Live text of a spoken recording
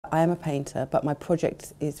I am a painter, but my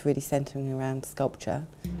project is really centering around sculpture.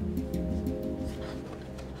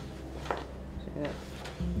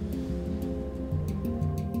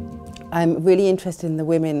 I'm really interested in the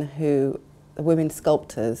women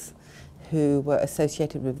sculptors who were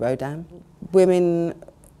associated with Rodin. Women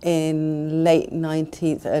in late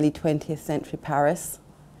 19th, early 20th century Paris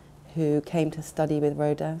who came to study with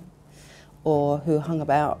Rodin, or who hung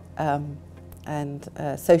about and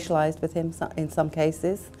socialised with him in some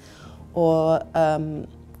cases, or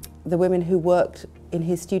the women who worked in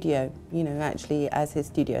his studio, you know, actually as his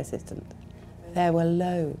studio assistant. There were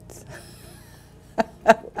loads.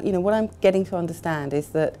 You know, what I'm getting to understand is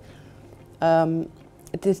that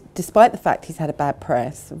despite the fact he's had a bad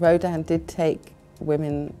press, Rodin did take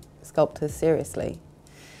women sculptors seriously.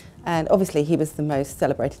 And obviously he was the most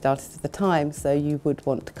celebrated artist of the time, so you would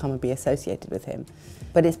want to come and be associated with him.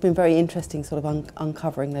 But it's been very interesting sort of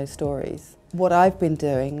uncovering those stories. What I've been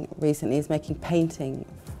doing recently is making paintings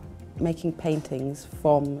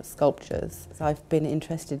from sculptures. So I've been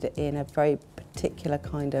interested in a very particular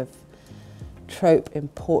kind of trope in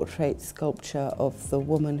portrait sculpture of the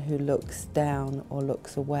woman who looks down or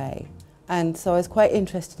looks away. And so I was quite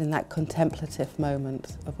interested in that contemplative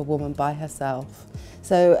moment of a woman by herself.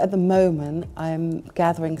 So at the moment I'm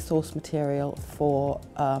gathering source material for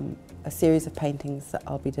a series of paintings that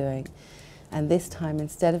I'll be doing. And this time,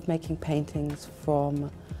 instead of making paintings from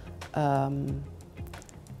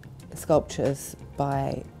sculptures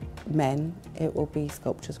by men, it will be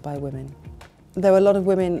sculptures by women. There were a lot of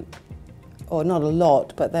women, or not a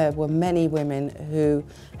lot, but there were many women who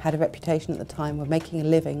had a reputation at the time, were making a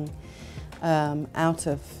living out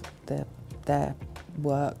of their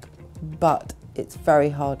work, but it's very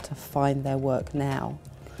hard to find their work now.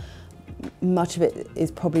 Much of it is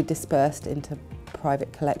probably dispersed into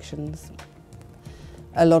private collections.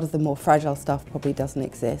 A lot of the more fragile stuff probably doesn't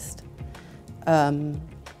exist.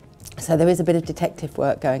 So there is a bit of detective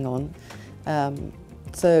work going on.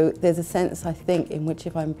 So there's a sense, I think, in which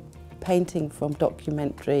if I'm painting from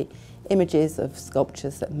documentary images of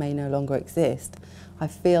sculptures that may no longer exist, I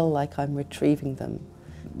feel like I'm retrieving them.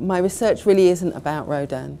 My research really isn't about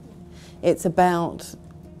Rodin. It's about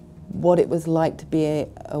what it was like to be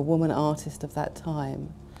a woman artist of that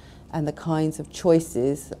time, and the kinds of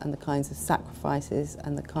choices and the kinds of sacrifices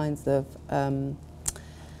and the kinds of,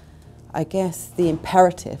 I guess, the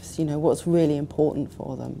imperatives, you know, what's really important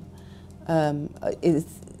for them,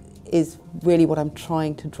 is really what I'm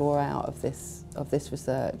trying to draw out of this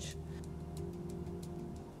research.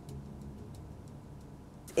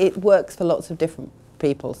 It works for lots of different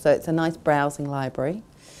people, so it's a nice browsing library.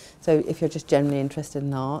 So if you're just generally interested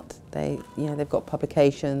in art, they've got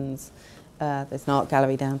publications. There's an art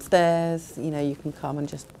gallery downstairs. You know, you can come and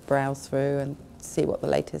just browse through and see what the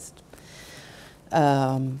latest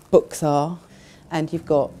books are. And you've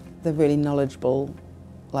got the really knowledgeable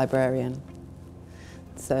librarian.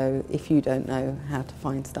 So if you don't know how to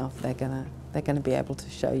find stuff, they're gonna be able to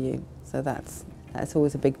show you. So that's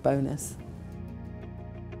always a big bonus.